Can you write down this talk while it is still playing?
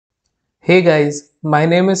Hey guys, my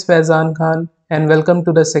name is Faizan Khan and welcome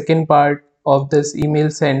to the second part of this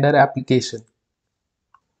email sender application.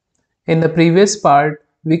 In the previous part,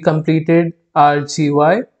 we completed our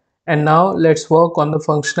GUI and now let's work on the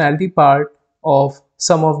functionality part of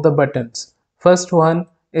some of the buttons. First one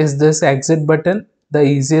is this exit button, the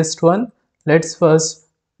easiest one. Let's first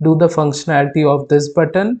do the functionality of this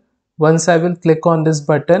button. Once I will click on this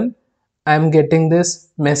button, I am getting this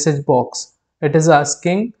message box. It is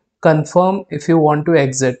asking confirm if you want to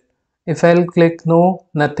exit. If I'll click no,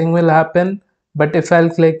 nothing will happen, but if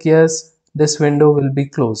I'll click yes, this window will be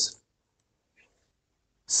closed.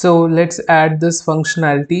 So let's add this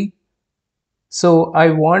functionality. So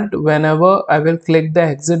I want whenever I will click the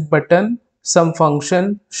exit button, some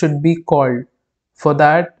function should be called. For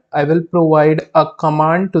that, I will provide a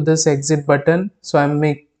command to this exit button. So I'm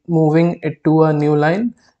moving it to a new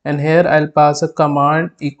line, and here I'll pass a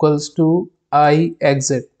command equals to I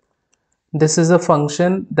exit. This is a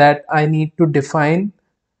function that I need to define.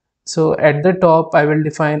 So at the top, I will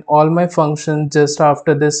define all my functions just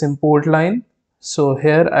after this import line. So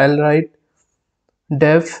here I'll write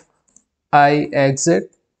def I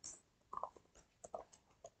exit,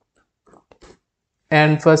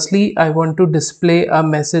 and firstly I want to display a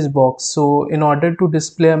message box. So in order to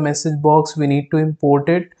display a message box, we need to import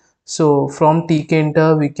it. So from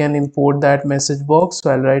tkinter we can import that message box.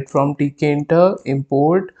 So I'll write from tkinter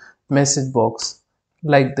import message box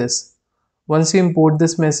like this. Once you import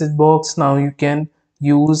this message box, now you can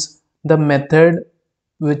use the method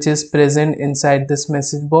which is present inside this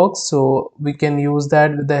message box. So we can use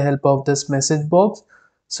that with the help of this message box.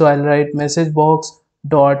 So I'll write message box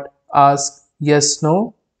dot ask yes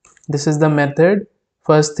no. This is the method.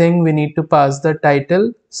 First thing, we need to pass the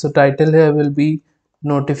title. So title here will be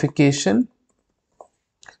notification.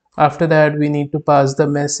 After that, we need to pass the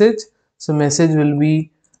message. So message will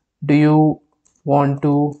be, do you want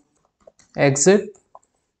to exit?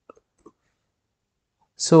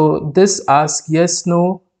 So this ask yes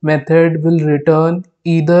no method will return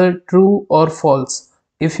either true or false.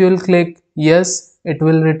 If you will click yes, it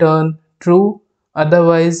will return true,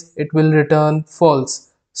 otherwise it will return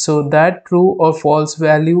false. So that true or false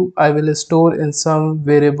value I will store in some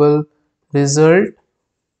variable result.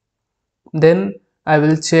 Then I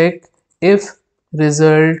will check if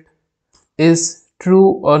result is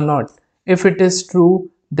true or not. If it is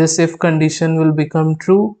true, this if condition will become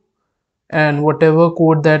true, and whatever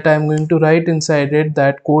code that I'm going to write inside it,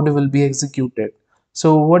 that code will be executed.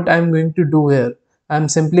 So what I'm going to do here, I'm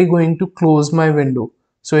simply going to close my window.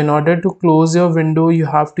 So in order to close your window, you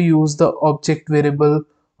have to use the object variable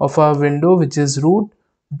of our window, which is root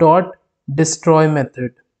dot destroy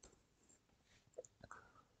method.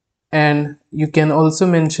 And you can also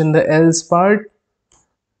mention the else part.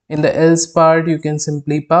 In the else part, you can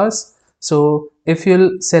simply pass. So if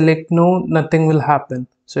you'll select no, nothing will happen,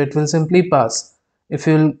 so it will simply pass. If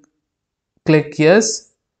you'll click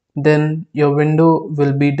yes, then your window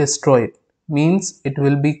will be destroyed, means it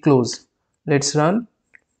will be closed. Let's run.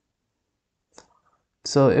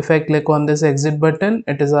 So if I click on this exit button,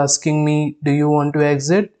 it is asking me, do you want to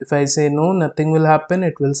exit? If I say no, nothing will happen,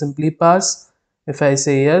 it will simply pass. If I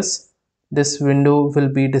say yes, this window will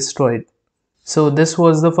be destroyed. So this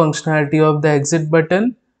was the functionality of the exit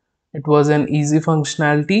button. It was an easy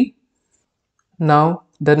functionality. Now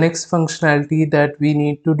the next functionality that we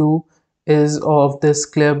need to do is of this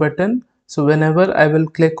clear button. So whenever I will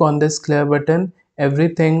click on this clear button,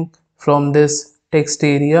 everything from this text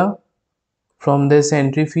area, from this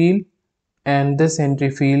entry field and this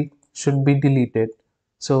entry field should be deleted.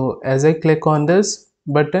 So as I click on this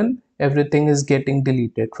button, everything is getting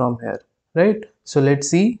deleted from here, right? So let's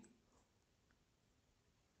see.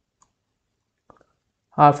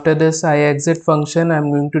 After this I exit function,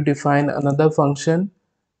 I'm going to define another function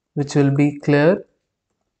which will be clear.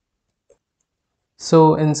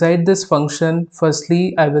 So inside this function,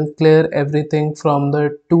 firstly I will clear everything from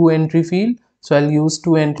the to entry field. So I'll use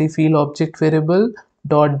to entry field object variable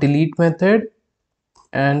dot delete method,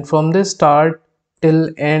 and from the start till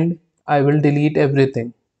end I will delete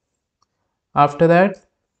everything. After that,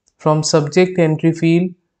 from subject entry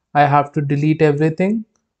field I have to delete everything.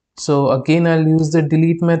 So again I'll use the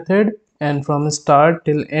delete method, and from start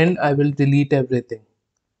till end I will delete everything.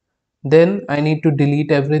 Then I need to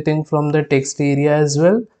delete everything from the text area as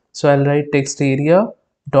well. So I'll write text area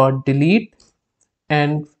dot delete,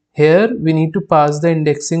 and here we need to pass the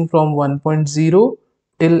indexing from 1.0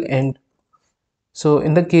 till end. So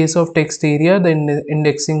in the case of text area, the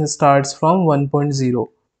indexing starts from 1.0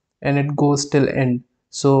 and it goes till end.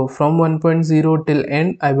 So from 1.0 till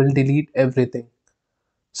end, I will delete everything.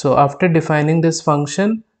 So after defining this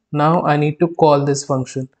function, Now I need to call this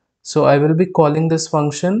function. So I will be calling this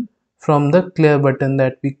function from the clear button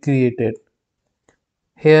that we created.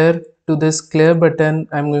 Here to this clear button,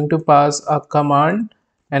 I'm going to pass a command,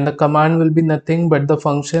 and the command will be nothing but the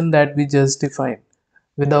function that we just defined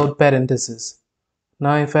without parentheses.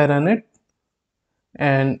 Now if I run it,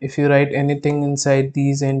 and if you write anything inside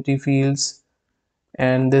these entry fields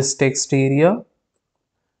and this text area,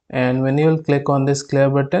 and when you'll click on this clear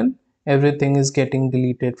button, everything is getting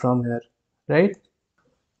deleted from here, right?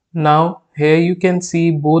 Now here you can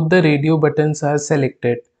see both the radio buttons are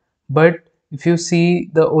selected, but if you see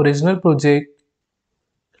the original project,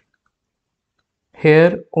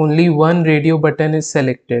 here only one radio button is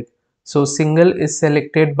selected, so single is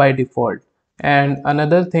selected by default. And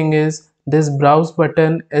another thing is this browse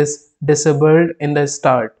button is disabled in the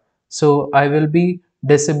start, so I will be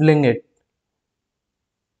disabling it.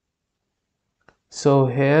 So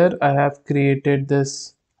here I have created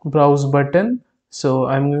this browse button, so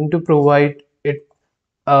I'm going to provide it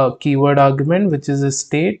a keyword argument which is a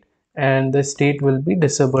state, and the state will be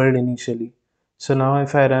disabled initially. So now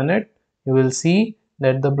if I run it, you will see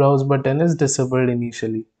that the browse button is disabled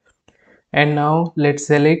initially. And now let's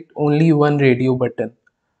select only one radio button.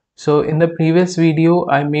 So in the previous video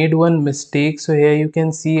I made one mistake. So here you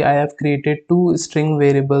can see I have created two string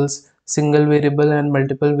variables, single variable and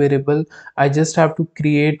multiple variable. I just have to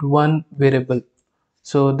create one variable.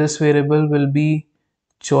 So this variable will be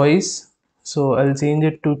choice. So I'll change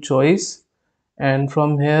it to choice, and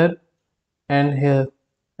from here and here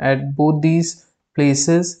at both these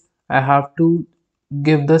places I have to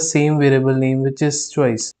give the same variable name, which is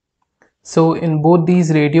choice. So in both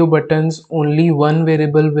these radio buttons only one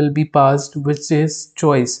variable will be passed, which is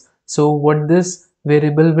choice. So what this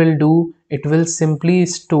variable will do, it will simply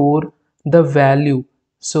store the value.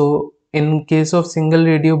 So in case of single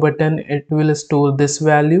radio button it will store this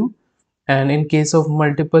value, and in case of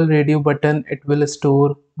multiple radio button it will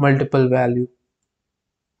store multiple value.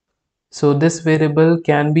 So this variable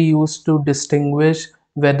can be used to distinguish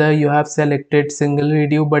whether you have selected single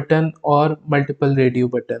radio button or multiple radio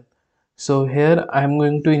button. So here I am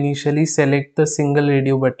going to initially select the single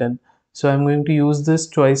radio button. So I am going to use this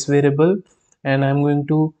choice variable, and I am going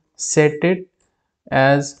to set it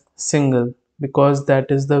as single because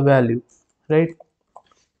that is the value, right?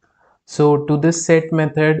 So to this set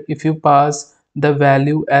method, if you pass the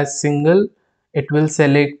value as single, it will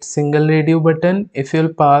select single radio button. If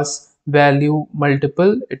you'll pass value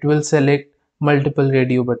multiple, it will select multiple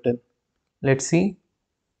radio button. Let's see.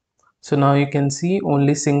 So now you can see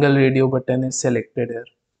only single radio button is selected here.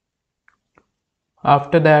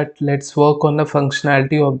 After that, let's work on the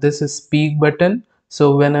functionality of this speak button.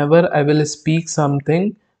 So whenever I will speak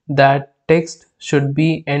something, that text should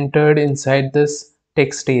be entered inside this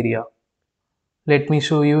text area. Let me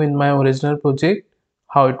show you in my original project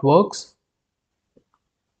how it works.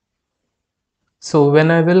 So when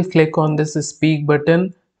I will click on this speak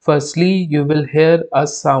button, firstly you will hear a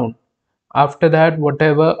sound. After that,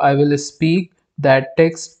 whatever I will speak, that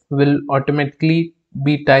text will automatically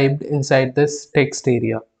be typed inside this text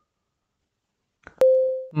area.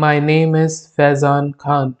 My name is Faizan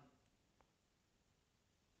Khan.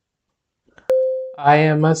 I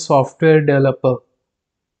am a software developer.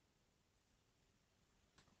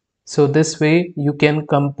 So this way you can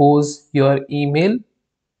compose your email.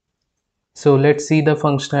 So let's see the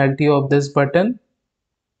functionality of this button.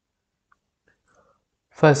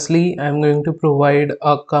 Firstly, I'm going to provide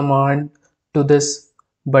a command to this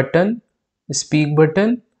button, speak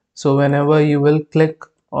button. So whenever you will click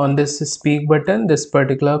on this speak button, this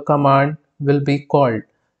particular command will be called,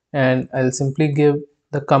 and I'll simply give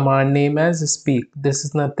the command name as speak. This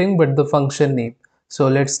is nothing but the function name. So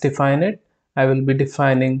let's define it. I will be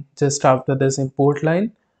defining just after this import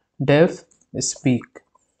line def speak.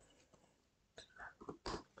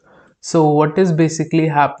 So what is basically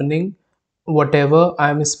happening, whatever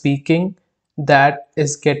I'm speaking, that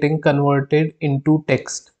is getting converted into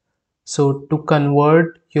text. So to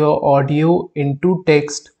convert your audio into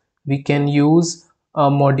text, we can use a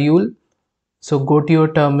module. So go to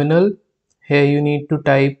your terminal. Here you need to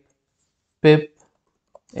type pip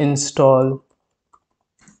install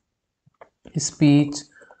speech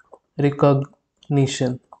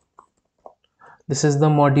recognition. This is the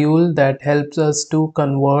module that helps us to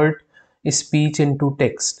convert speech into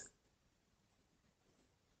text.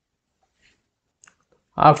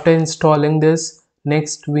 After installing this,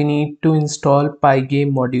 next we need to install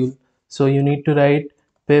Pygame module. So you need to write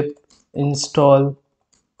pip install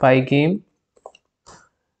Pygame.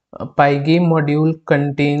 A Pygame module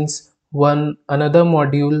contains another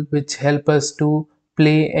module which help us to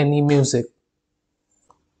play any music.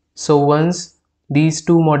 So once these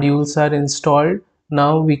two modules are installed,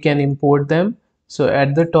 now we can import them. So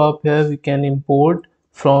at the top here we can import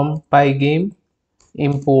from pygame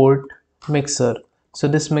import mixer. So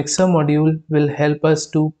this mixer module will help us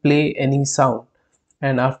to play any sound.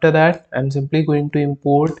 And after that I'm simply going to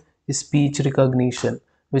import speech recognition,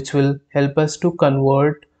 which will help us to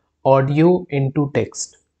convert audio into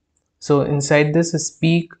text. So inside this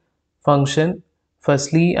speak function,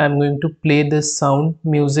 firstly I'm going to play this sound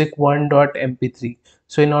music1.mp3.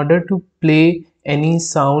 So in order to play any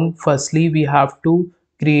sound, firstly we have to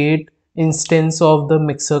create instance of the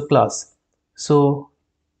mixer class. So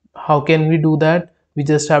how can we do that? We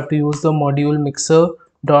just have to use the module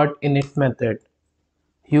mixer.init method.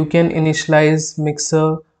 You can initialize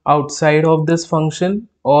mixer outside of this function,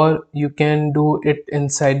 or you can do it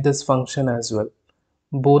inside this function as well.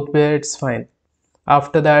 Both way it's fine.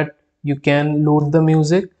 After that you can load the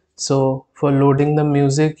music. So for loading the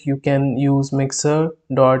music you can use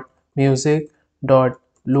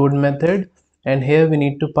mixer.music.load method, and here we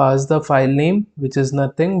need to pass the file name, which is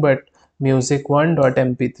nothing but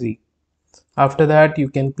music1.mp3. After that you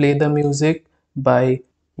can play the music by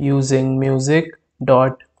using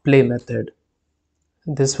music.play method.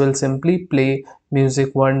 This will simply play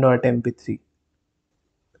music1.mp3.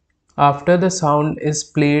 After the sound is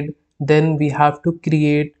played, then we have to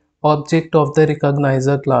create object of the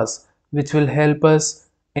recognizer class, which will help us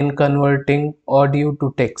in converting audio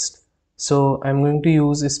to text. So I'm going to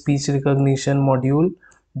use a speech recognition module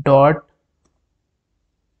dot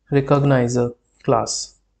recognizer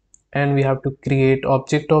class, and we have to create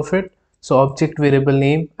object of it. So object variable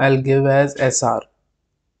name I'll give as sr.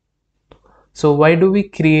 So why do we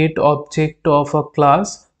create object of a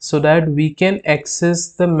class? So that we can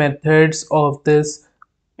access the methods of this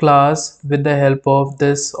class with the help of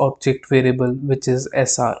this object variable, which is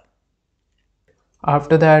sr.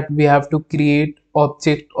 After that we have to create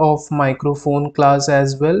object of microphone class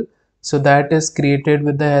as well. So that is created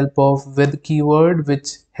with the help of with keyword,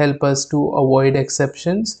 which help us to avoid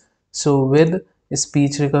exceptions. So with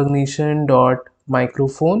speech recognition dot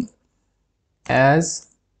microphone as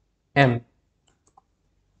m.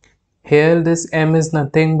 Here this m is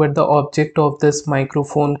nothing but the object of this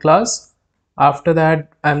microphone class. After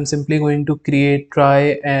that I'm simply going to create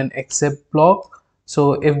try and except block.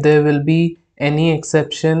 So if there will be any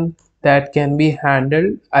exception that can be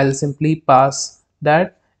handled, I'll simply pass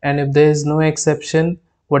that, and if there is no exception,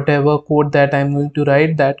 whatever code that I'm going to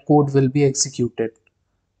write, that code will be executed,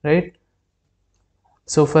 right?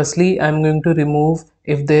 So firstly I'm going to remove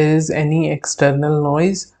if there is any external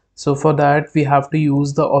noise. So for that we have to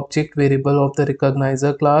use the object variable of the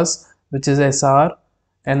recognizer class, which is sr,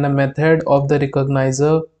 and the method of the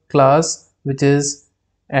recognizer class, which is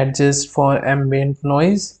adjust for ambient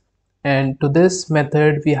noise. And to this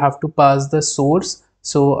method we have to pass the source.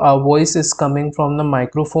 So our voice is coming from the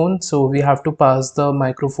microphone, so we have to pass the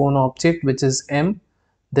microphone object, which is m,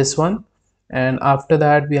 this one. And after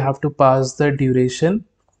that we have to pass the duration.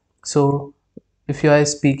 So if you are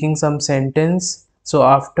speaking some sentence, so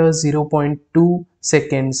after 0.2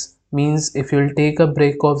 seconds, means if you'll take a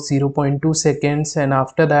break of 0.2 seconds, and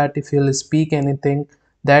after that if you'll speak anything,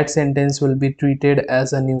 that sentence will be treated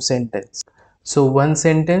as a new sentence. So one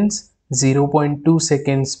sentence, 0.2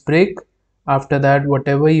 seconds break. After that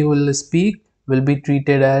whatever you will speak will be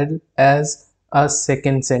treated as a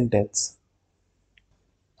second sentence.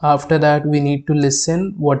 After that we need to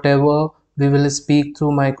listen whatever we will speak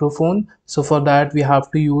through microphone. So for that we have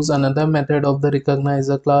to use another method of the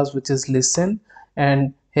recognizer class, which is listen,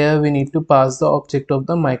 and here we need to pass the object of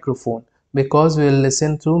the microphone, because we will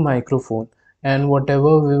listen through microphone, and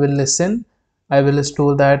whatever we will listen I will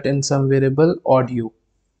store that in some variable audio.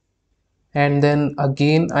 And then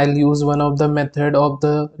again I'll use one of the method of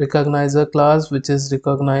the recognizer class, which is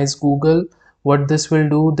recognize Google. What this will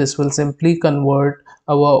do, this will simply convert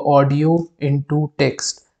our audio into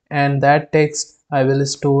text, and that text I will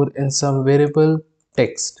store in some variable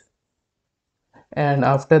text. And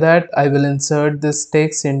after that I will insert this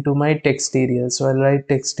text into my text area. So I'll write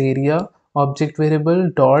text area object variable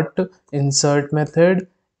dot insert method,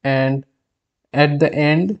 and at the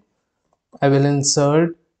end I will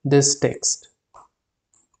insert this text.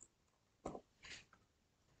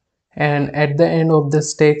 And at the end of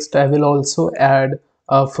this text I will also add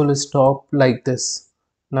a full stop like this.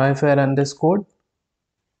 Now if I run this code,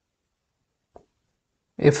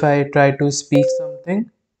 if I try to speak something,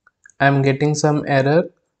 I'm getting some error.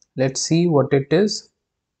 Let's see what it is.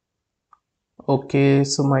 Okay,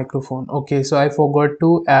 so microphone. Okay, so I forgot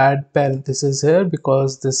to add parenthesis here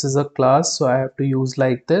because this is a class, so I have to use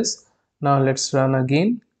like this. Now let's run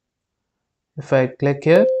again. If I click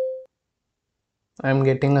here, I'm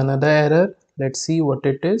getting another error. Let's see what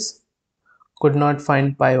it is. Could not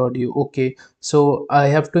find Pi audio. Okay, so I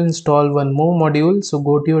have to install one more module. So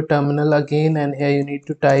go to your terminal again, and here you need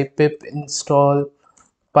to type pip install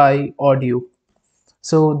Pi audio.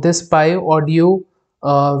 So this Pi audio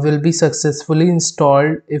will be successfully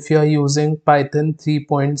installed if you are using Python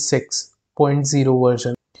 3.6.0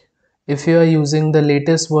 version. If you are using the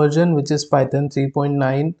latest version, which is Python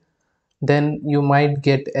 3.9, then you might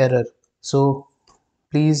get error. So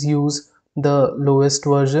please use the lowest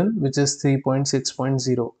version, which is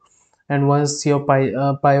 3.6.0. And once your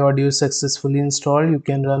Pi audio is successfully installed, you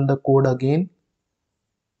can run the code again,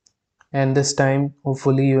 and this time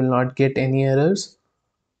hopefully you will not get any errors.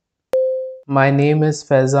 My name is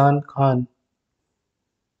Faizan Khan.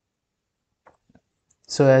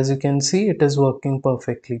 So as you can see, it is working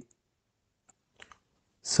perfectly.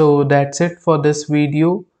 So that's it for this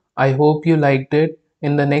video. I hope you liked it.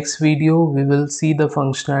 In the next video, we will see the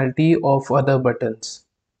functionality of other buttons.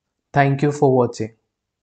 Thank you for watching.